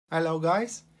Hello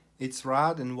guys, it's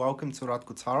Rad and welcome to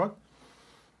Radko Tarot.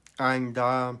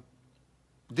 And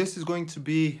this is going to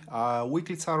be a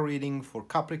weekly tarot reading for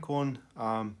Capricorn,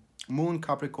 Moon,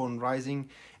 Capricorn Rising,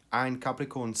 and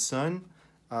Capricorn Sun,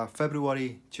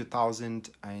 February 2000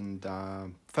 and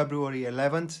February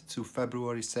 11th to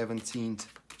February 17th,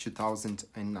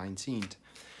 2019.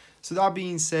 So that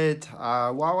being said,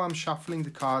 while I'm shuffling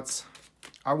the cards,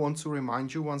 I want to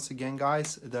remind you once again,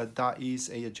 guys, that that is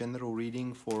a general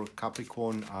reading for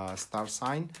Capricorn star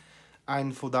sign,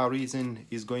 and for that reason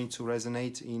is going to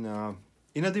resonate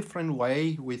in a different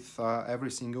way with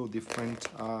every single different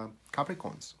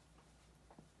Capricorns.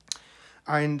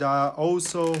 And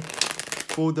also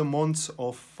for the month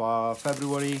of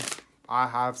February, I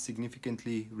have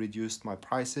significantly reduced my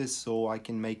prices so I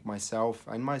can make myself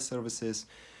and my services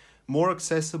more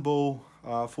accessible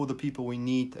for the people we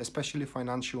need, especially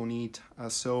financial need.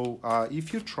 So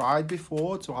if you tried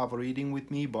before to have a reading with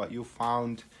me, but you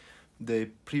found the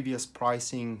previous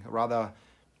pricing rather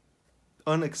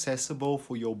inaccessible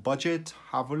for your budget,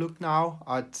 have a look now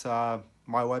at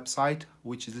my website,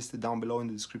 which is listed down below in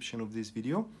the description of this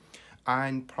video,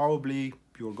 and probably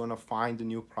you're gonna find the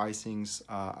new pricings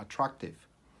attractive.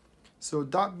 So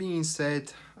that being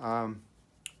said,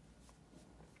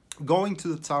 going to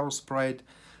the tarot spread,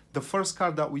 the first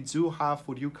card that we do have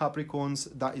for you Capricorns,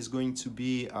 that is going to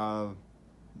be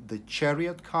the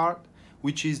Chariot card,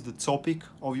 which is the topic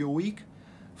of your week,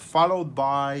 followed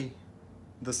by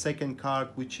the second card,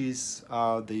 which is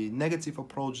the negative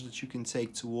approach that you can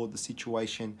take toward the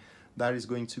situation. That is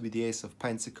going to be the Ace of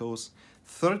Pentacles.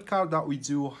 Third card that we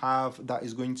do have, that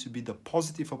is going to be the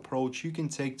positive approach you can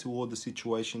take toward the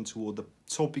situation, toward the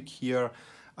topic here.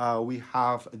 We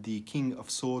have the King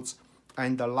of Swords.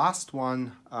 And the last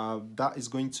one, that is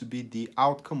going to be the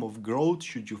outcome of growth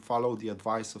should you follow the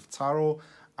advice of tarot.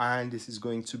 And this is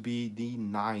going to be the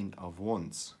Nine of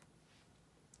Wands.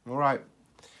 All right.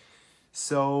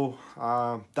 So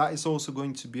that is also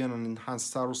going to be an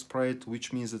enhanced tarot spread,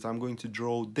 which means that I'm going to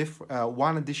draw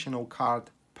one additional card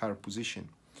per position.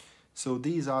 So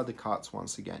these are the cards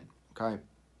once again, okay?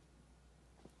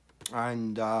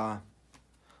 And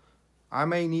I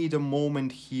may need a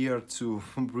moment here to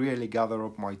really gather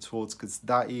up my thoughts, because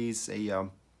that is a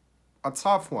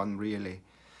tough one, really.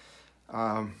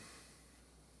 Okay.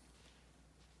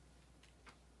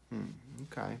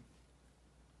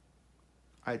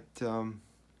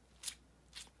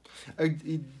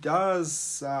 It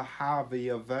does have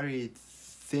a very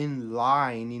thin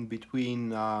line in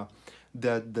between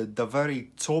the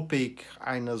very topic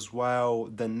and as well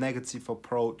the negative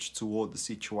approach toward the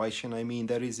situation. I mean,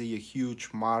 there is a huge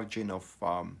margin of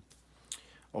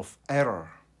error.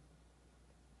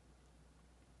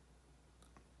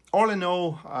 All in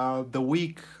all, the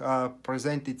week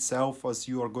presents itself as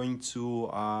you are going to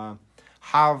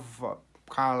have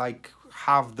kind of like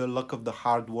have the luck of the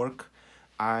hard work,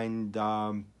 and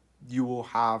you will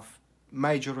have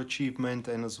major achievement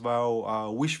and as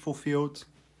well wish fulfilled.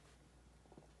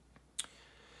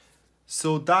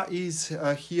 So that is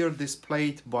here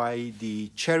displayed by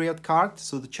the Chariot card.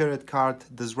 So the Chariot card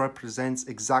does represents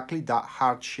exactly that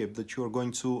hardship that you're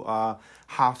going to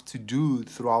have to do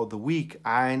throughout the week,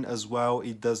 and as well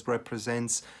it does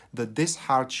represents that this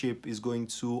hardship is going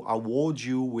to award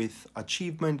you with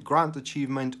achievement, grant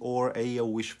achievement, or a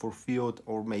wish fulfilled,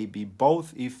 or maybe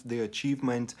both if the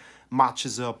achievement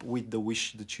matches up with the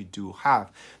wish that you do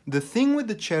have. The thing with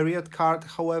the Chariot card,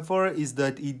 however, is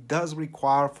that it does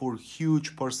require for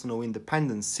huge personal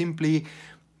independence. Simply,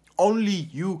 only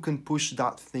you can push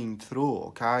that thing through,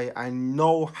 okay? And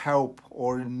no help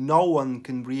or no one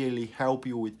can really help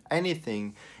you with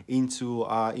anything into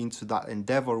that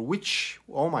endeavor, which,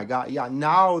 oh my god, yeah,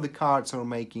 now the cards are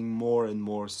making more and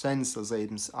more sense as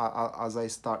I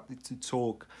started to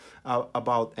talk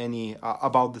about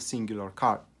the singular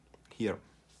card here.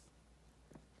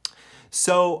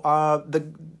 So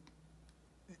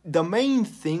the main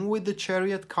thing with the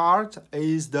Chariot card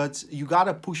is that you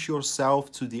gotta push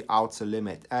yourself to the outer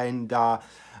limit, and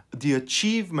the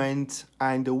achievement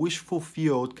and the wish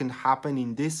fulfilled can happen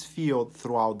in this field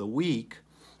throughout the week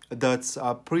that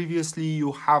previously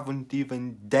you haven't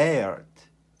even dared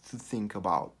to think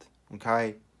about,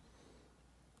 okay?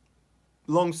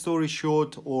 Long story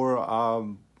short,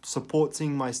 or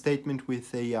supporting my statement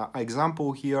with a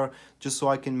example here, just so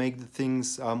I can make the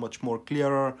things much more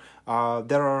clearer.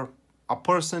 There are a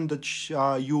person that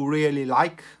you really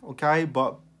like, okay,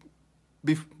 but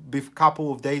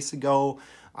couple of days ago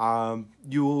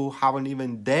You haven't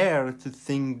even dared to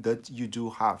think that you do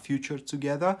have future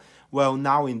together. Well,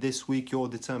 now in this week, your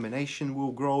determination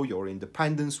will grow, your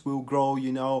independence will grow,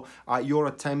 your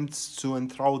attempts to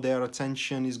enthrall their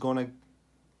attention is going to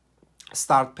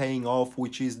start paying off,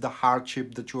 which is the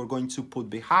hardship that you're going to put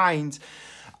behind.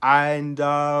 And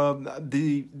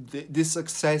the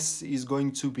success is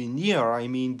going to be near. I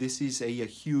mean, this is a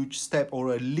huge step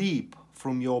or a leap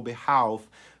from your behalf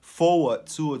forward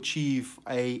to achieve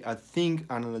a thing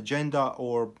and an agenda,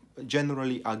 or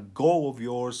generally a goal of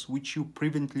yours which you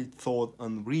previously thought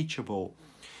unreachable.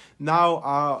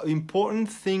 Now, important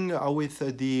thing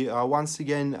with the once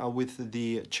again with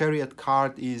the Chariot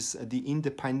card is the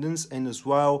independence, and as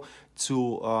well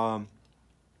to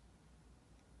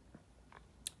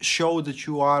show that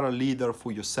you are a leader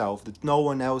for yourself, that no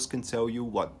one else can tell you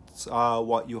what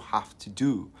you have to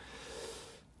do,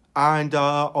 and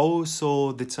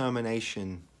also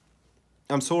determination.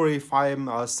 I'm sorry if I'm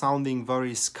sounding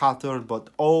very scattered, but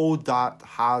all that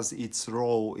has its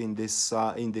role in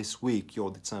this week.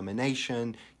 Your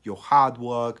determination, your hard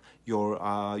work,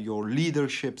 your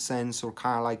leadership sense, or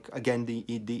kind of like again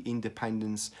the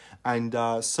independence, and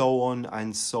so on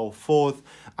and so forth,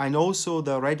 and also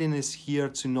the readiness here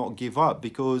to not give up,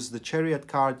 because the Chariot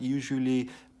card usually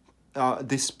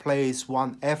displays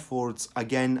one efforts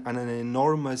again and an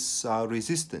enormous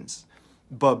resistance.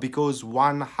 But because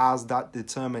one has that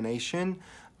determination,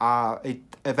 it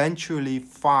eventually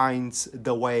finds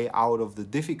the way out of the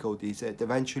difficulties. It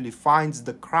eventually finds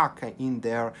the crack in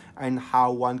there, and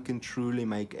how one can truly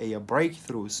make a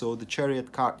breakthrough. So the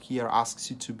Chariot card here asks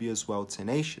you to be as well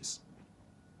tenacious.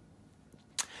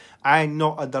 And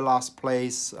not at the last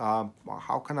place,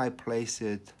 how can I place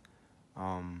it?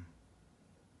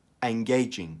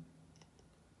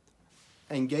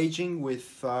 Engaging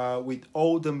with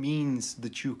all the means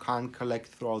that you can collect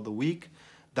throughout the week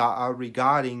that are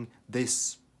regarding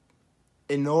this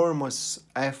enormous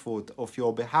effort of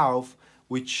your behalf,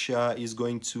 which is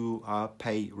going to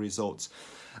pay results.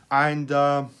 And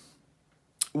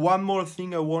one more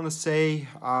thing I want to say,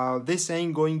 this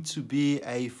ain't going to be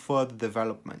a further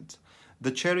development.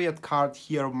 The Chariot card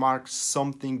here marks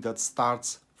something that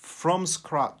starts from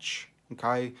scratch,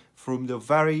 okay, from the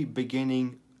very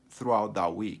beginning throughout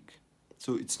that week.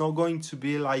 So it's not going to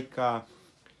be like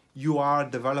you are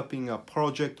developing a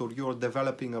project, or you're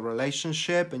developing a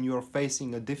relationship and you're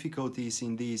facing difficulties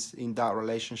in that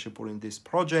relationship or in this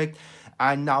project,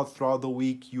 and now throughout the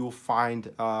week you find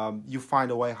a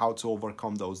way how to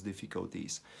overcome those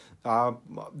difficulties.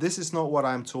 This is not what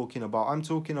I'm talking about. I'm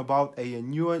talking about a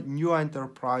new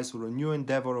enterprise or a new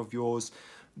endeavor of yours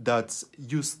that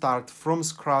you start from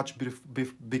scratch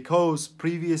because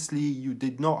previously you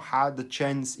did not have the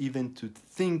chance even to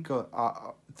think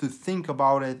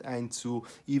about it, and to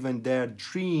even dare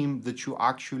dream that you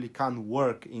actually can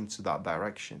work into that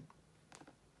direction.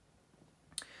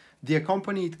 The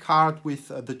accompanied card with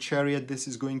the Chariot, this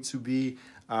is going to be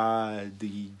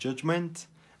the Judgment.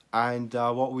 And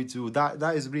what we do,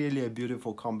 that is really a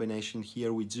beautiful combination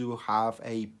here. We do have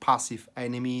a passive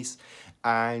enemies,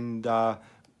 and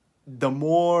the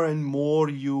more and more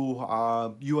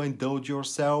you indulge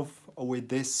yourself with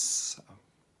this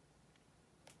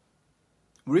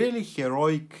really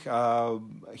heroic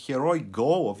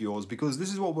goal of yours, because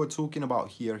this is what we're talking about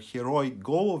here, heroic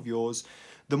goal of yours,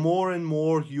 the more and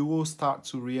more you will start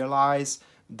to realize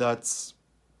that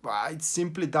it's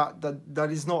simply that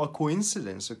is not a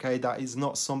coincidence, okay? That is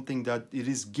not something that it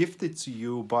is gifted to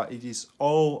you, but it is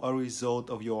all a result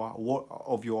of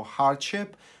your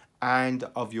hardship and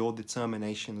of your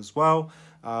determination as well,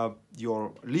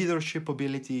 your leadership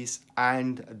abilities,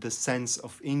 and the sense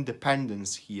of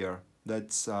independence here.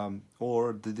 That's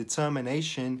or the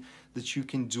determination that you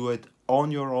can do it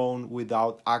on your own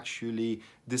without actually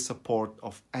the support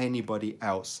of anybody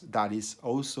else. That is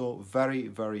also very,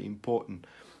 very important.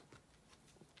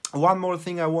 One more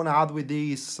thing I want to add with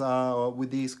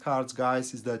these cards,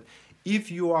 guys, is that if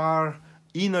you are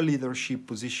in a leadership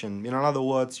position, in other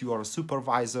words, you are a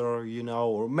supervisor,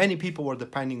 or many people are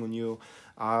depending on you,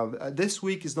 this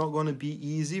week is not going to be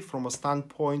easy from a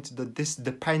standpoint that this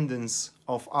dependence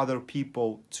of other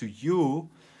people to you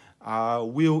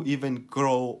will even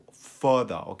grow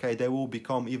further, okay? They will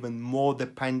become even more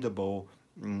dependable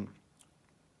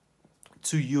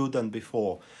to you than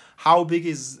before. How big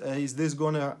is this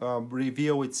going to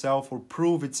reveal itself or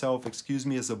prove itself,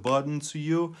 as a burden to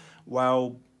you?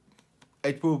 Well,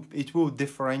 it will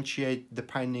differentiate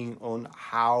depending on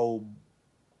how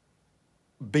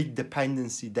big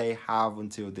dependency they have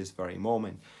until this very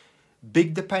moment.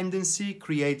 Big dependency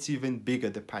creates even bigger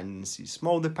dependency.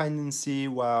 Small dependency,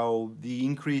 well, the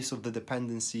increase of the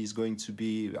dependency is going to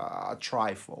be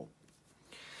trifle.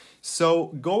 So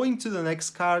going to the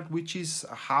next card, which is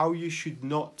how you should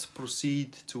not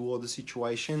proceed toward the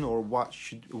situation, or what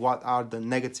are the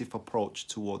negative approach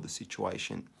toward the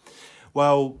situation.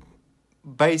 Well,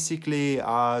 basically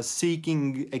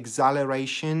seeking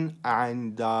exhilaration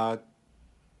and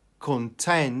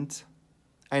content,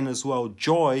 and as well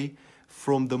joy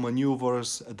from the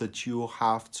maneuvers that you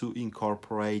have to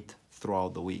incorporate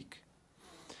throughout the week.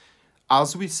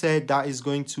 As we said, that is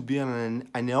going to be an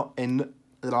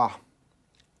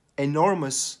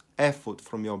enormous effort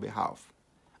from your behalf.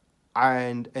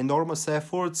 And enormous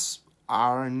efforts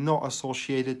are not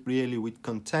associated really with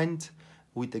content,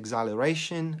 with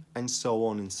exhilaration, and so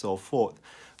on and so forth.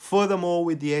 Furthermore,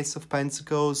 with the Ace of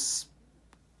Pentacles,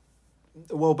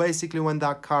 well, basically when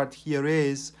that card here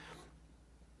is,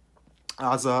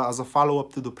 as a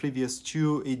follow-up to the previous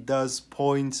two, it does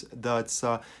point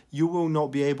that you will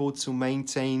not be able to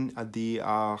maintain the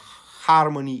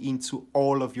harmony into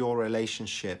all of your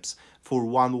relationships for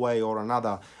one way or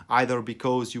another, either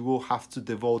because you will have to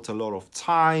devote a lot of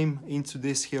time into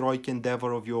this heroic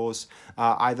endeavor of yours,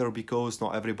 either because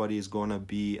not everybody is going to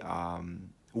be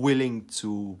willing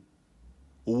to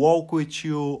walk with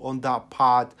you on that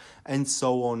path, and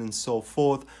so on and so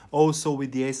forth. Also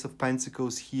with the Ace of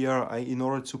Pentacles here, in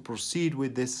order to proceed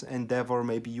with this endeavor,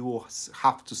 maybe you will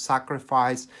have to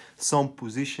sacrifice some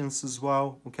positions as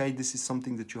well. Okay, this is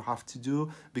something that you have to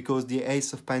do, because the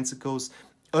Ace of Pentacles,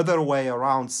 other way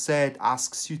around said,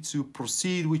 asks you to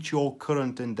proceed with your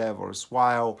current endeavors,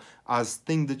 while as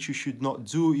thing that you should not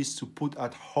do is to put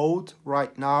at hold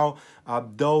right now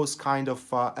those kind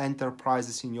of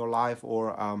enterprises in your life,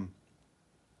 or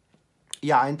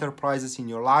enterprises in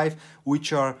your life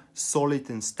which are solid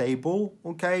and stable.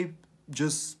 Okay,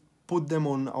 just put them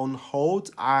on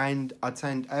hold and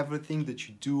attend everything that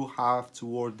you do have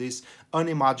toward this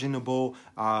unimaginable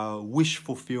wish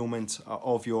fulfillment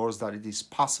of yours, that it is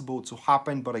possible to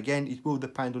happen. But again, it will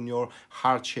depend on your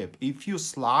hardship. If you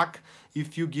slack,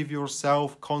 if you give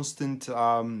yourself constant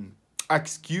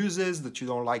excuses that you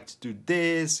don't like to do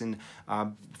this, and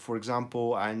for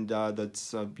example, and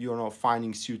that you're not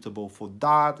finding suitable for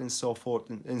that, and so forth,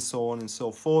 and so on and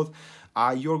so forth,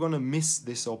 you're going to miss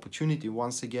this opportunity.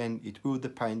 Once again, it will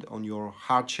depend on your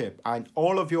hardship, and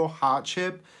all of your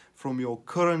hardship from your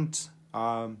current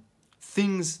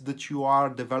things that you are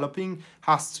developing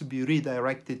has to be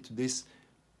redirected to this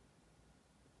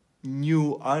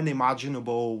new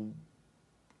unimaginable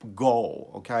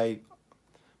goal. Okay,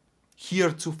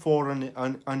 heretofore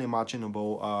an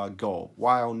unimaginable goal,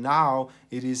 while now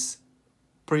it is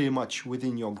pretty much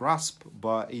within your grasp,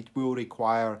 but it will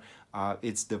require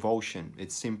its devotion.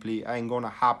 It simply ain't gonna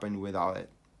happen without it.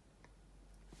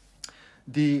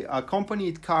 The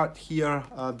accompanied card here,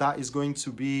 that is going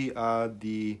to be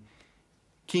the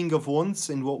King of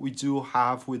Wands, and what we do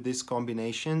have with this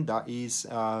combination, that is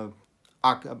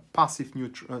passive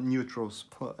neutrals,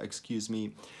 excuse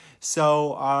me.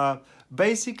 So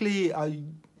basically,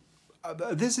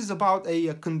 this is about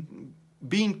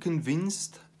being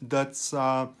convinced that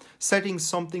setting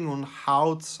something on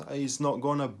halt is not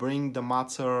gonna bring the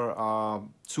matter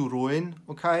to ruin.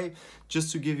 Okay,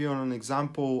 just to give you an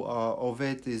example of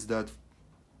it, is that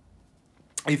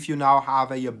if you now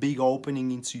have a big opening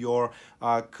into your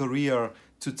career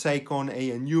to take on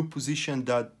a new position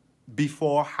that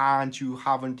beforehand you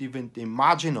haven't even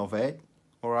imagined of it,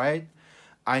 all right,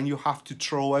 and you have to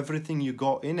throw everything you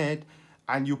got in it,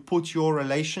 and you put your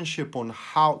relationship on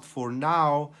halt for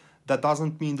now, that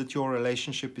doesn't mean that your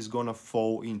relationship is going to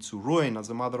fall into ruin. As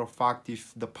a matter of fact,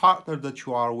 if the partner that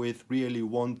you are with really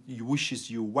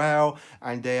wishes you well,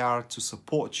 and they are to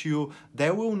support you, they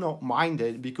will not mind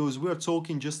it, because we're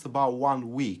talking just about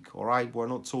 1 week, all right? We're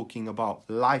not talking about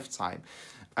lifetime.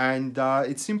 And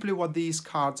it's simply what these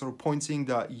cards are pointing,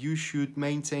 that you should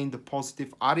maintain the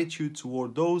positive attitude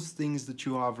toward those things that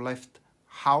you have left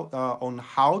on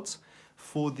hold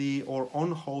for the, or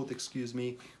on hold, excuse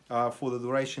me, for the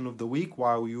duration of the week,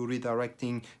 while you're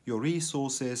redirecting your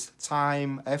resources,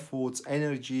 time, efforts,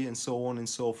 energy, and so on and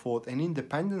so forth, and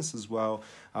independence as well,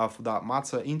 for that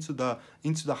matter, into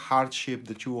the hardship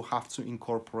that you will have to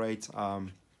incorporate,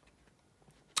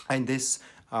 and this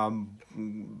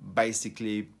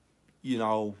basically, you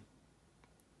know,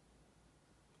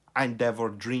 endeavor,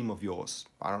 dream of yours.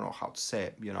 I don't know how to say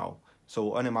it, you know.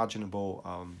 So unimaginable,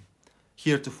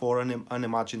 heretofore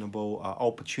unimaginable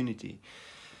opportunity.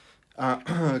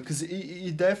 because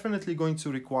it definitely going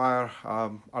to require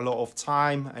a lot of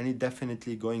time, and it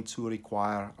definitely going to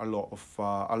require a lot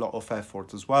of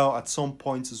effort as well. At some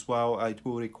points as well, it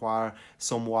will require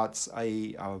somewhat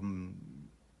a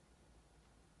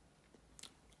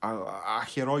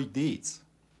heroic deeds,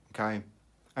 okay,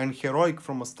 and heroic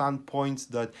from a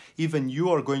standpoint that even you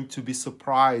are going to be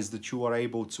surprised that you are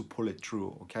able to pull it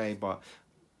through, okay, but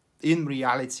in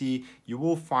reality you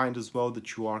will find as well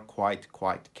that you are quite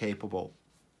capable.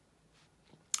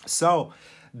 So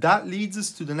that leads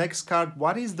us to the next card.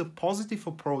 What is the positive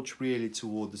approach really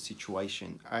toward the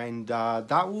situation? And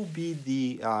that will be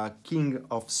the King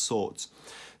of Swords.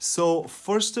 So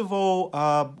first of all,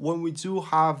 when we do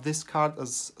have this card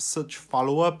as such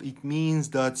follow-up, it means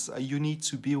that you need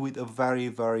to be with a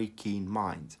very keen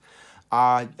mind.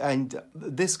 And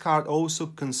this card also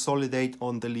consolidate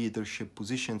on the leadership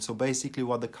position. So basically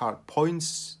what the card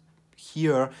points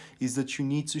here is that you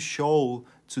need to show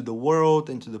to the world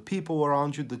and to the people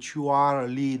around you that you are a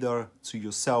leader to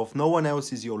yourself. No one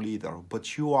else is your leader,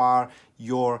 but you are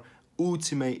your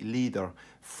ultimate leader.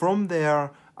 From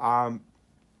there,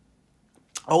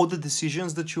 all the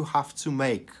decisions that you have to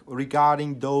make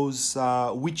regarding those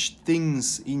which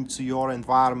things into your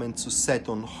environment to set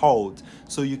on hold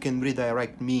so you can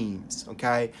redirect means,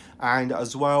 okay, and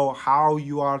as well how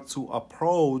you are to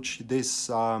approach this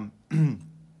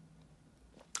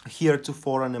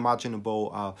heretofore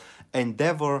unimaginable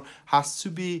endeavor has to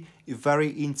be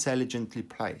very intelligently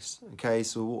placed, okay.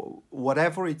 So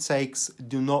whatever it takes,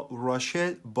 do not rush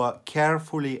it, but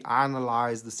carefully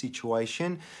analyze the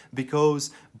situation, because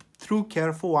through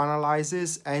careful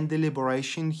analysis and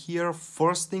deliberation here,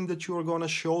 first thing that you are going to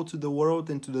show to the world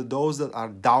and to those that are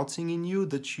doubting in you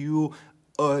that you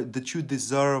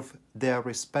deserve their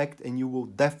respect, and you will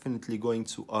definitely going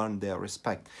to earn their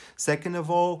respect. Second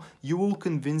of all, you will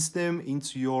convince them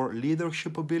into your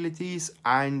leadership abilities,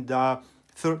 and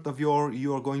third of your,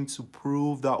 you are going to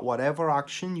prove that whatever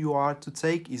action you are to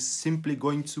take is simply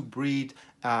going to breed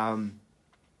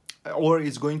or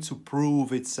is going to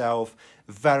prove itself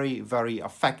very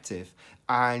effective.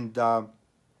 And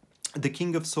the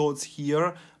King of Swords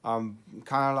here kind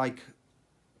of like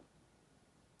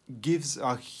gives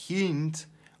a hint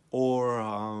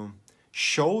or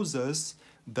shows us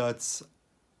that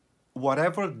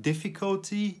whatever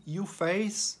difficulty you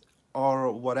face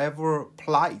or whatever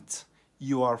plight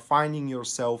you are finding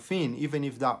yourself in, even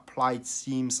if that plight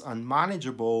seems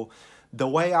unmanageable, the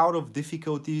way out of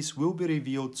difficulties will be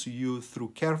revealed to you through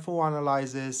careful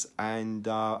analysis and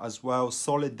as well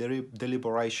solid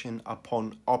deliberation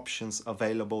upon options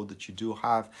available that you do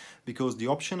have, because the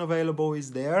option available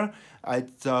is there,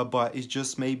 but it's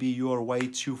just maybe you are way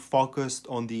too focused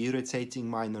on the irritating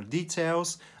minor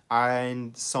details,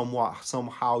 and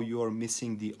somehow you are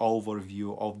missing the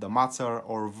overview of the matter,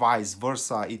 or vice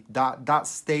versa. That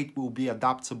state will be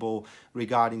adaptable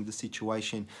regarding the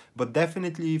situation. But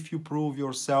definitely, if you prove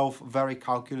yourself very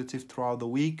calculative throughout the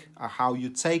week, how you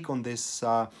take on this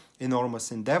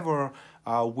enormous endeavor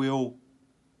will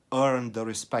earn the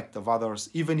respect of others,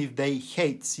 even if they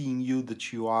hate seeing you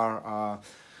that you are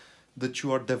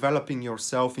developing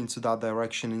yourself into that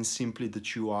direction, and simply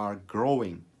that you are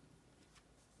growing.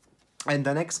 And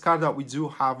the next card that we do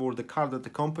have, or the card that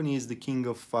accompanies the King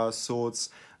of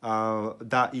Swords,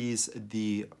 that is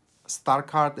the Star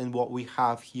card. And what we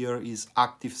have here is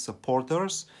active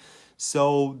supporters.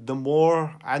 So the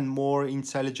more and more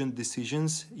intelligent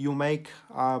decisions you make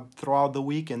throughout the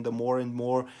week, and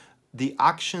more the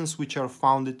actions which are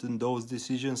founded in those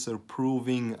decisions are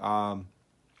proving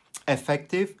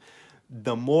effective,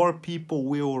 the more people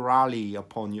will rally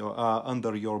upon your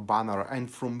under your banner. And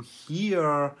from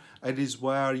here, it is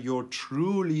where your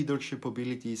true leadership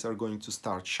abilities are going to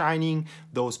start shining.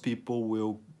 Those people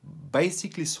will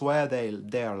basically swear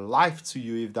their life to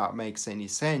you, if that makes any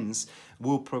sense,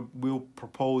 will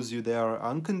propose you their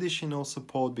unconditional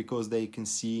support, because they can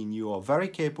see in you a very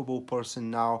capable person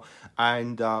now,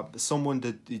 and someone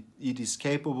that it is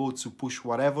capable to push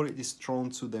whatever it is thrown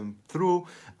to them through.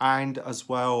 And as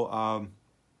well,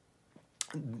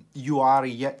 you are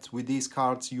yet, with these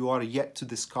cards, you are yet to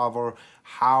discover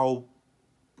how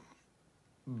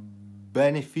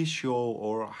beneficial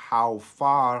or how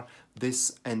far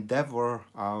this endeavor,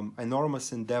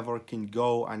 enormous endeavor, can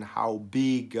go, and how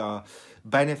big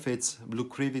benefits,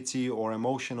 lucrativity or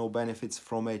emotional benefits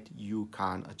from it you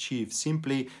can achieve.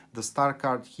 Simply, the Star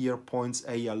card here points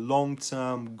a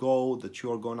long-term goal that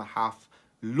you're gonna have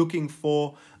looking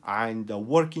for and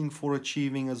working for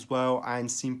achieving as well, and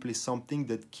simply something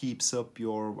that keeps up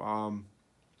your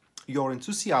your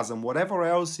enthusiasm, whatever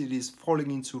else it is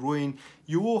falling into ruin,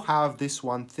 you will have this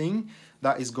one thing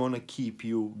that is going to keep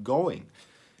you going.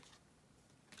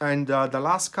 And the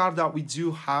last card that we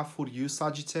do have for you,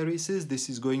 Sagittarius, is this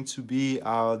is going to be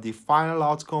the final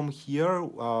outcome here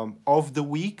of the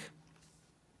week,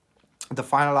 the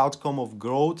final outcome of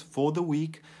growth for the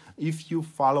week, if you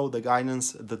follow the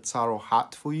guidance the tarot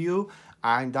had for you,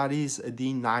 and that is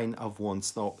the Nine of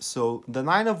Wands. So the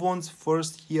Nine of Wands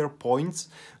first here points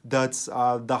that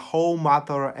the whole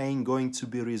matter ain't going to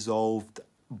be resolved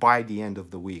by the end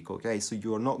of the week. Okay, so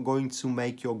you're not going to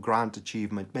make your grand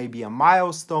achievement, maybe a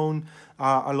milestone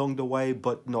along the way,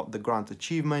 but not the grand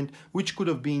achievement, which could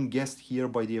have been guessed here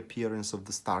by the appearance of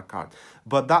the star card.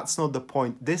 But that's not the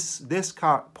point. This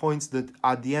card points that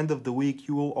at the end of the week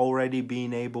you will already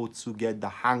been able to get the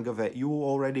hang of it. You will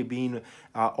already been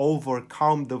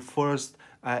overcome the first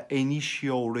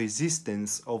initial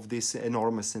resistance of this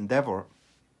enormous endeavor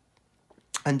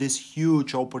and this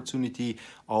huge opportunity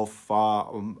of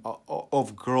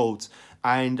growth.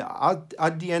 And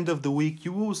at the end of the week,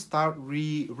 you will start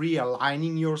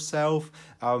realigning yourself,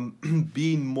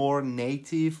 being more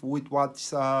native with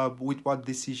what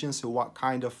decisions or what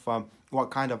kind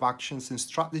of actions and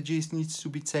strategies needs to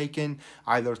be taken,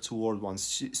 either toward one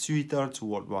suitor,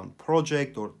 toward one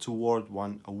project, or toward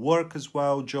one work as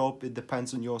well, job. It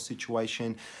depends on your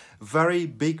situation. Very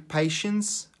big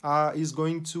patience is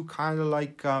going to kind of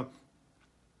like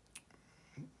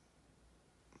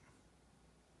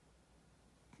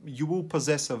you will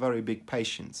possess a very big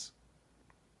patience,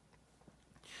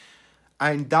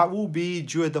 and that will be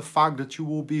due to the fact that you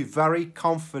will be very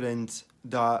confident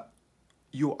that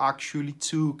you actually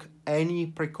took any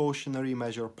precautionary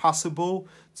measure possible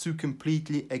to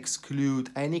completely exclude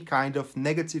any kind of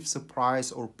negative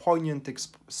surprise or poignant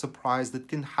surprise that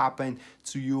can happen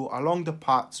to you along the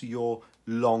path to your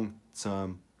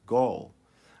long-term goal.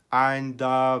 And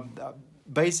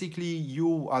basically,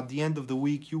 you at the end of the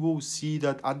week, you will see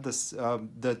that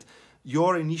that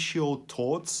your initial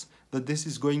thoughts that this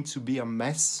is going to be a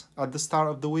mess at the start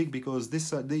of the week, because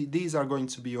these are going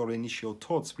to be your initial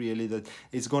thoughts, really, that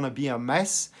it's going to be a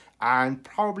mess and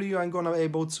probably you aren't going to be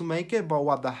able to make it, but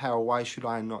what the hell, why should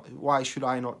I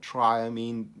not try? I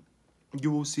mean,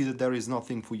 you will see that there is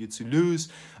nothing for you to lose,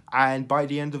 and by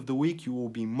the end of the week you will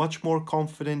be much more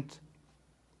confident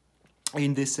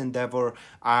in this endeavor,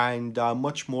 and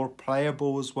much more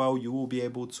playable as well. You will be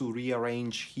able to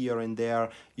rearrange here and there,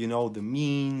 you know, the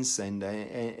means and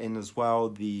as well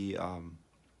the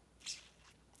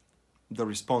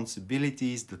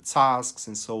responsibilities, the tasks,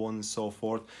 and so on and so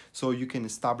forth, so you can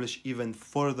establish even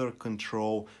further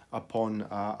control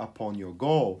upon your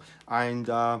goal. And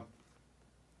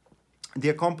the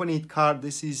accompanied card,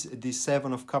 this is the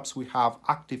Seven of Cups. We have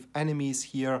active enemies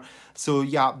here. So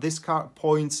yeah, this card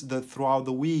points that throughout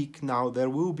the week now there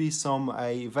will be some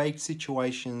vague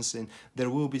situations, and there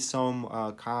will be some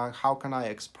how can I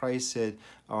express it,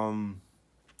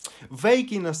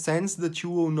 vague in a sense that you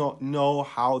will not know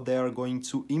how they're going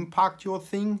to impact your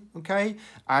thing, okay?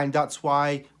 And that's why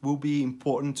it will be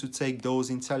important to take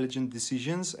those intelligent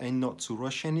decisions and not to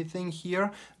rush anything here,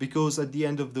 because at the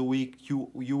end of the week you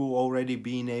will already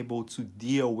being able to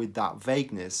deal with that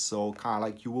vagueness. So kind of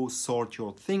like you will sort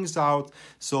your things out,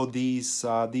 so these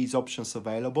options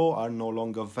available are no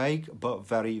longer vague but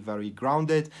very, very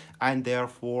grounded, and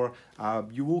therefore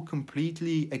you will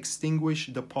completely extinguish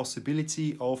the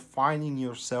possibility of finding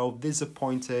yourself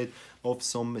disappointed of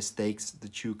some mistakes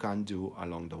that you can do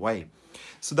along the way.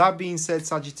 So that being said,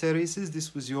 Sagittarius,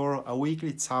 this was your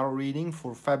weekly tarot reading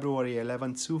for February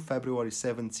 11th to February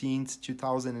 17th,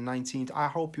 2019. I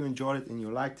hope you enjoyed it and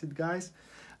you liked it, guys.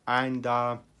 And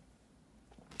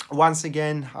once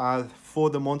again, for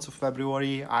the month of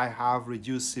February, I have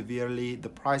reduced severely the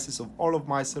prices of all of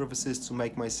my services to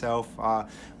make myself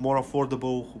more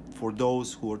affordable for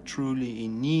those who are truly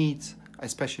in need,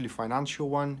 especially financial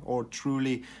one, or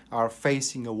truly are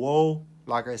facing a wall,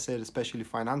 like I said, especially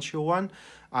financial one.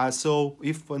 So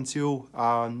if until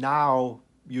now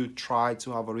you tried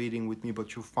to have a reading with me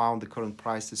but you found the current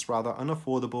prices rather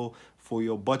unaffordable for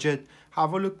your budget,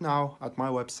 have a look now at my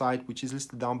website, which is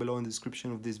listed down below in the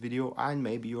description of this video, and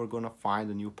maybe you're gonna find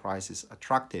the new prices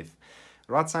attractive.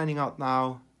 Rad signing out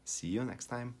now. See you next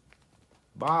time.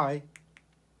 Bye.